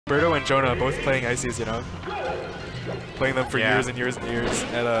Birdo and Jonah both playing Ices, you know? Playing them for years and years and years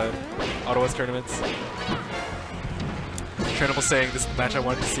at Ottawa's tournaments. Trainable saying this is the match I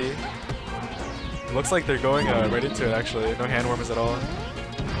wanted to see. Looks like they're going right into it actually. No hand warmers at all.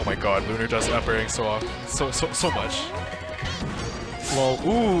 Oh my god, Lunar just up airing so much. Well,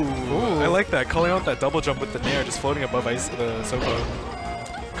 ooh, I like that. Calling out that double jump with the nair, just floating above the Soko.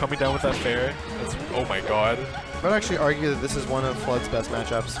 Coming down with that fair. That's, oh my god. I would actually argue that this is one of Flood's best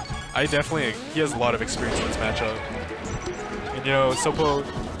matchups. I definitely, he has a lot of experience in this matchup. And you know, Sopo,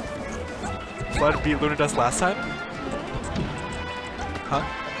 Flood beat Lunar Dust last time? Huh?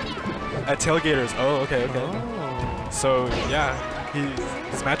 At Tailgaters. Oh, okay, okay. Oh. So, yeah,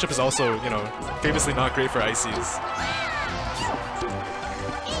 his matchup is also, you know, famously not great for Ices.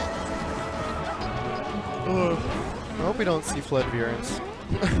 I hope we don't see Flood Veerance.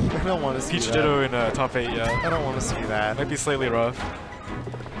 I don't want to see Peach that. Ditto in top 8, yeah. I don't want to see that. Might be slightly rough.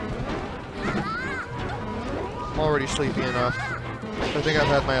 I'm already sleepy enough. I think I've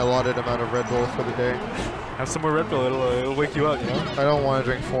had my allotted amount of Red Bull for the day. Have some more Red Bull, it'll wake you up, you know? I don't want to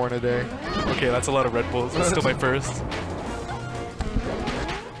drink 4 in a day. Okay, that's a lot of Red Bulls. That's still my first.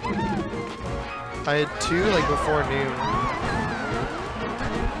 I had 2 like before noon.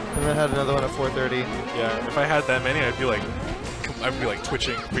 And then had another one at 4:30. Yeah, if I had that many, I'd be like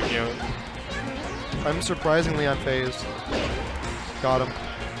twitching, freaking out. I'm surprisingly unfazed. Got him.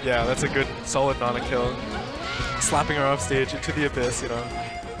 Yeah, that's a good, solid Nana kill. Slapping her off stage into the abyss, you know.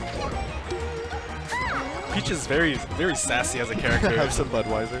 Peach is very, very sassy as a character. Have some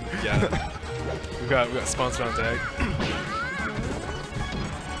Budweiser. Yeah. we got sponsor on deck.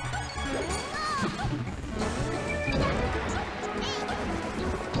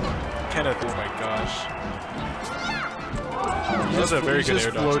 Kenneth, oh my gosh. He's a very good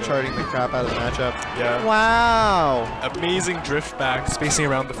air dodge. Just charting the crap out of the matchup. Yeah. Wow. Amazing drift back, spacing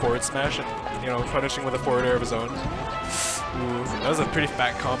around the forward smash, and you know, punishing with a forward air of his own. Ooh, that was a pretty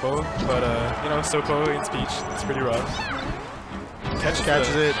fat combo, but you know, Soko in speech, it's pretty rough.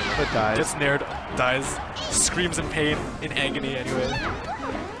 Catches it, but dies. Gets nared, dies, screams in pain, in agony anyway.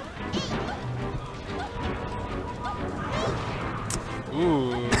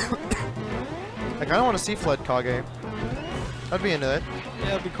 Ooh. I kind of want to see Flood Kage. I'd be into it.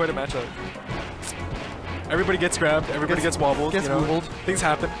 Yeah, it'd be quite a matchup. Everybody gets grabbed, everybody gets wobbled, gets you know, wobbled. Things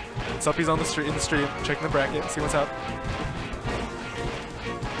happen. Suppy's on the street, in the stream, checking the bracket, see what's up.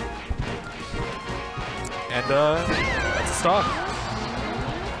 And that's a stock.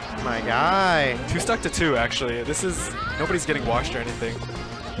 My guy. 2 stuck to 2 actually. This is, nobody's getting washed or anything.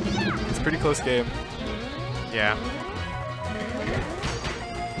 It's a pretty close game. Yeah.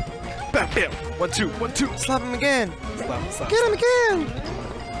 Bam, bam. 1-2, 1-2. Slap him again. Slap, slap. Get him again.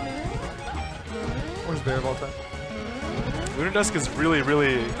 Where's Bear Volta? Lunar Dusk is really,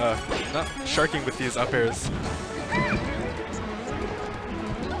 really not sharking with these up airs.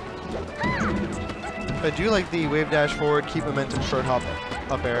 I do like the wave dash forward, keep momentum, short hop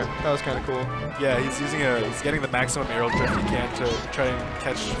up air. That was kind of cool. Yeah, he's getting the maximum aerial drift he can to try and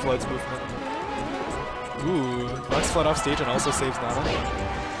catch Flood's movement. Ooh, knocks Flood off stage and also saves Nana.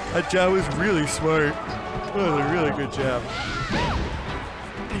 That jab was really smart. That was a really good jab.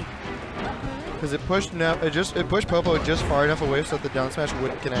 Because it pushed Popo just far enough away so that the down smash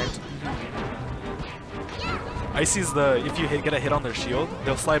wouldn't connect. Icy's if you get a hit on their shield,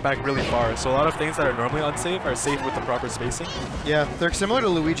 they'll slide back really far. So a lot of things that are normally unsafe are safe with the proper spacing. Yeah, they're similar to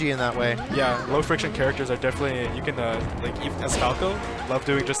Luigi in that way. Yeah, low friction characters are definitely, you can, like, even as Falco, love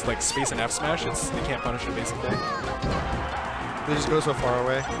doing just like space and F smash. They can't punish it basically. They just go so far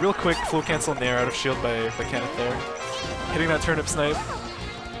away. Real quick, flow cancel nair out of shield by Kenneth there. Hitting that turnip snipe,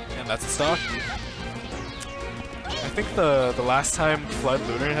 and that's a stock. I think the last time Flood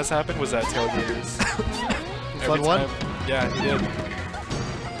Lunar has happened was at Tailgaters. Flood won? Yeah, he did.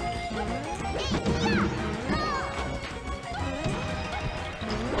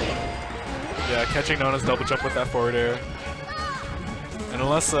 Yeah, catching Nana's double jump with that forward air. And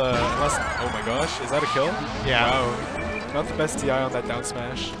unless, oh my gosh, is that a kill? Yeah. Wow. Not the best DI on that down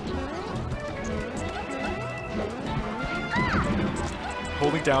smash.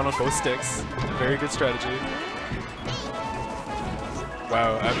 Holding down on both sticks. Very good strategy.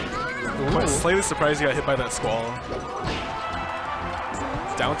 Wow, I'm slightly surprised he got hit by that squall.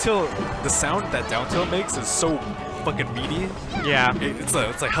 Down tilt, the sound that down tilt makes is so fucking meaty. Yeah. It's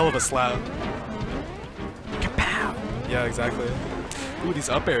a hell of a slap. Kapow! Yeah, exactly. Ooh, these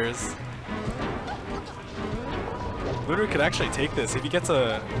up airs. Lunar could actually take this if he gets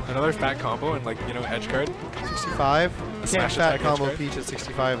another fat combo and, like, you know, edge guard. 65? Can't fat combo edge Peach at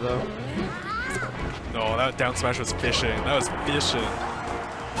 65 though. No, that down smash was fishing. That was fishing.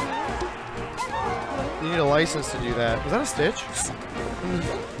 You need a license to do that. Was that a Stitch?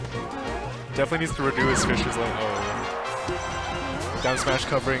 Definitely needs to renew his fishes like, oh. Down smash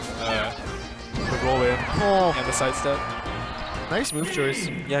covering the roll in and the sidestep. Nice move choice.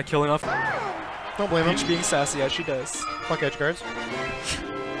 Yeah, killing off. Don't blame him. Peach being sassy as she does. Fuck edge guards.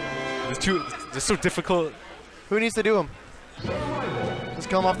 They're so difficult. Who needs to do them? Just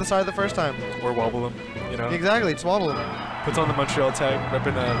kill him off the side the first time. Or wobble him, you know? Exactly, just wobble him. Puts on the Montreal tag,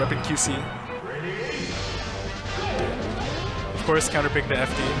 repping QC. Of course, counterpick the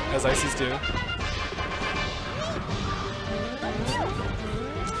FD, as Ices do.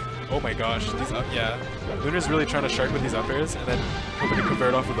 Oh my gosh, these up, yeah. Lunar's really trying to shark with these up airs, and then hoping to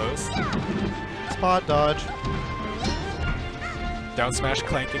convert off of those. Spot dodge. Down smash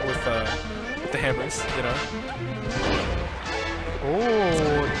clanking with the hammers, you know?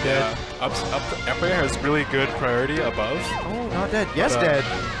 Oh, dead. Up air has really good priority above. Oh, not dead. Yes, dead.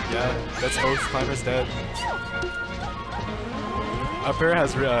 Yeah, that's both climbers dead. Up air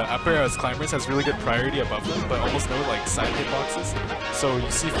as climbers has really good priority above them, but almost no like side hitboxes. So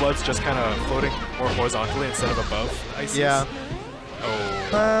you see Floods just kind of floating more horizontally instead of above Ices. Yeah.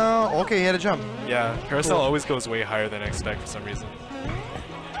 Oh. Okay, he had a jump. Yeah, Carousel always goes way higher than I expect for some reason.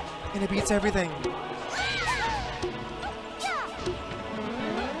 And it beats everything.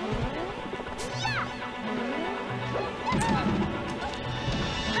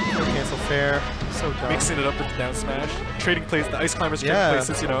 Cancel fair. So dumb. Mixing it up with the down smash. Trading plays, the ice climbers trading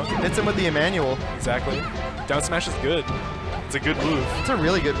places, you know. Hits him with the Emmanuel. Exactly. Down smash is good. It's a good move. It's a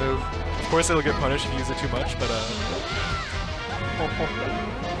really good move. Of course it'll get punished if you use it too much, but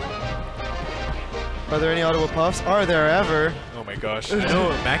Are there any Ottawa Puffs? Are there ever? Oh my gosh. I know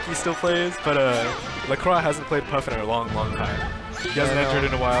Mackie still plays, but LaCroix hasn't played Puff in a long time. He hasn't entered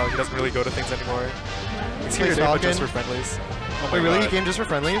in a while. He doesn't really go to things anymore. He's here today, but just for friendlies. Oh my Wait, really? God. He came just for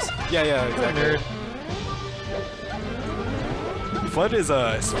friendlies? Yeah, exactly. Flood is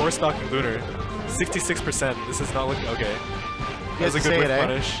 4-stocking Lunar. 66%. This is not looking okay. That was a good whiff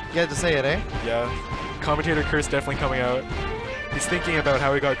punish. You had to say it, eh? Yeah. Commentator curse definitely coming out. He's thinking about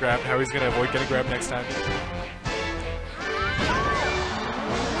how he got grabbed, how he's going to avoid getting grabbed next time.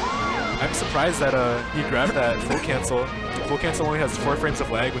 I'm surprised that he grabbed that full cancel. Full cancel only has 4 frames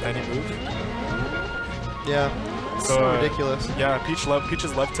of lag with any move. Yeah. So ridiculous. Yeah,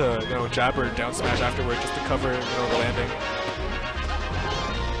 Peaches love to jab or down smash afterward just to cover the landing.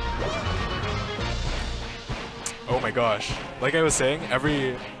 Oh my gosh! Like I was saying,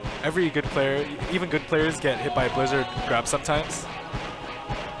 every good player, even good players, get hit by Blizzard grab sometimes.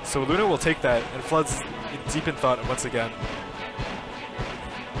 So Luna will take that, and Flood's deep in thought once again.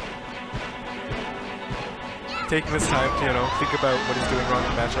 Taking this time to think about what he's doing wrong in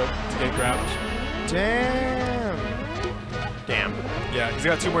the matchup to get grabbed. Damn. Yeah, he's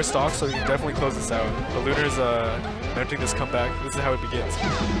got 2 more stocks, so he can definitely close this out. But Lunar's mounting this comeback. This is how it begins.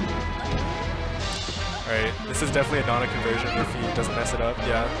 Alright, this is definitely a Nana conversion if he doesn't mess it up.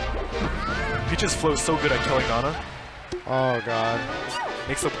 Yeah. Peach's flow is so good at killing Nana. Oh god.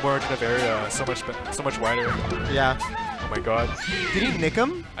 Makes the margin of area so much wider. Yeah. Oh my god. Did he nick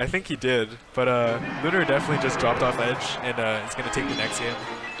him? I think he did, but Lunar definitely just dropped off edge and is gonna take the next game.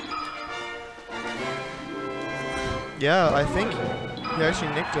 Yeah, I think he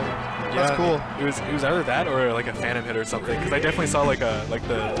actually nicked him. Yeah, that's cool. It was either that or like a phantom hit or something. Because I definitely saw like the.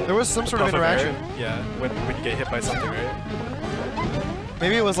 There was some sort of interaction. Yeah, when you get hit by something, right?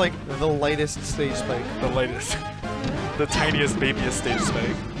 Maybe it was like the lightest stage spike. The lightest, the tiniest, babyest stage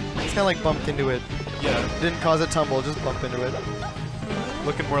spike. It's kind of like bumped into it. Yeah. Didn't cause it tumble, just bumped into it.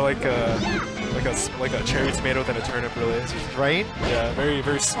 Looking more like a cherry tomato than a turnip, really. Right? Yeah,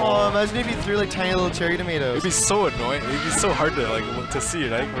 very small. Oh, imagine if you threw like tiny little cherry tomatoes. It'd be so annoying. It'd be so hard to see,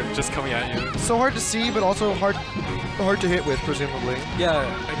 right? When it's just coming at you. So hard to see, but also hard to hit with, presumably. Yeah,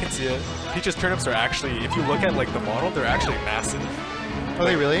 I can see it. Peach's turnips are actually, if you look at like the model, they're actually massive. Are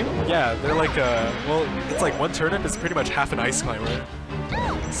they really? Yeah, they're like well, it's like one turnip is pretty much half an ice climber.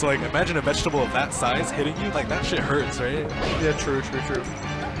 So like, imagine a vegetable of that size hitting you, like that shit hurts, right? Yeah, true.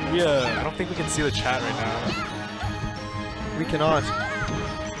 We, I don't think we can see the chat right now. We cannot.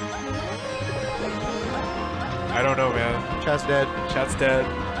 I don't know, man. Chat's dead. Chat's dead.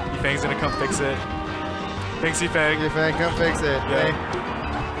 Yifang's gonna come fix it. Thanks, Yifang. Yifang, come fix it. Yeah. Hey.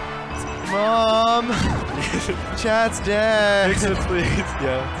 Mom! Chat's dead! Fix it, please.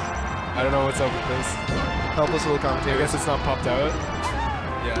 Yeah. I don't know what's up with this. Help us, little commentator. I guess it's not popped out.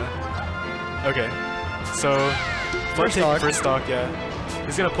 Yeah. Okay. So, first stock, yeah.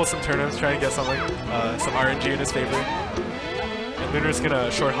 He's gonna pull some turnips, try and get some RNG in his favor. And Lunar's gonna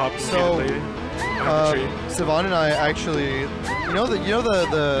short hop immediately. Sivan and I actually,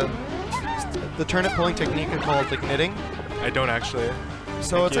 the the turnip pulling technique is called like knitting. I don't actually.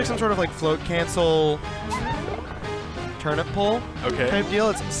 So it's like some sort of like float cancel turnip pull type deal.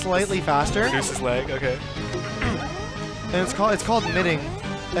 It's slightly faster. Reduces lag. Okay. And it's called knitting.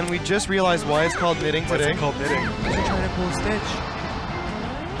 And we just realized why it's called knitting today. What's it called knitting? Because you're trying to pull a stitch.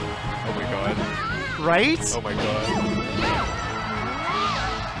 Oh my god. Right? Oh my god.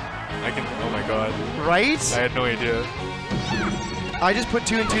 Oh my god. Right? I had no idea. I just put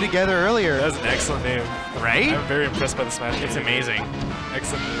 2 and 2 together earlier. That was an excellent name. Right? I'm very impressed by the Smash. It's amazing.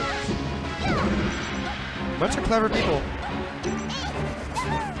 Excellent name. Bunch of clever people.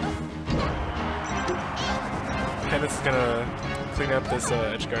 Kenneth's gonna clean up this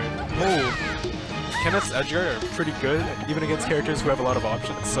edge guard. Oh. Kenneth's edge guard are pretty good, even against characters who have a lot of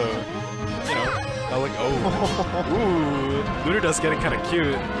options, so, you know, I'll like, oh. Ooh. Lunar Dusk getting kind of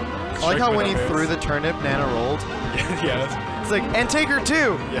cute. I like how when he threw the turnip, Nana rolled. Yeah. It's like, and take her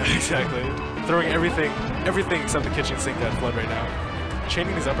too! Yeah, exactly. Throwing everything except the kitchen sink at Flood right now.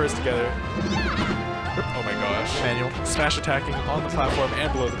 Chaining these uppers together. Oh my gosh. Manual. Smash attacking on the platform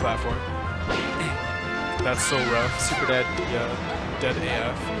and below the platform. That's so rough. Super dead. Yeah, dead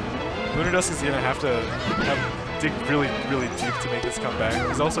AF. Lunar Dusk is gonna have to dig really, really deep to make this comeback.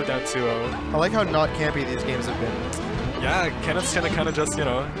 He's also down 2-0. I like how not campy these games have been. Yeah, Kenneth's kind of just, you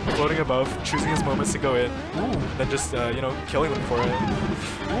know, floating above, choosing his moments to go in, then just, you know, killing them for it.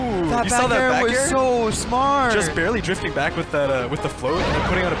 Ooh, That you saw that back was air? so smart. Just barely drifting back with that, with the float and then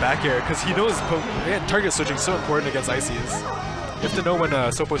putting out a back air because he knows target switching is so important against Ices. You have to know when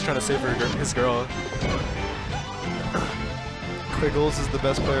Sopo's trying to save his girl. Quiggles is the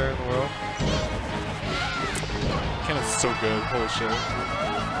best player in the world. Kenneth's so good. Holy shit.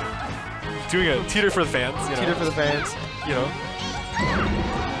 Doing a teeter for the fans. You know. Teeter for the fans. You know.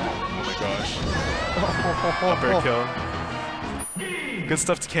 Oh my gosh. Upper kill. Good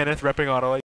stuff to Kenneth, repping Ottawa.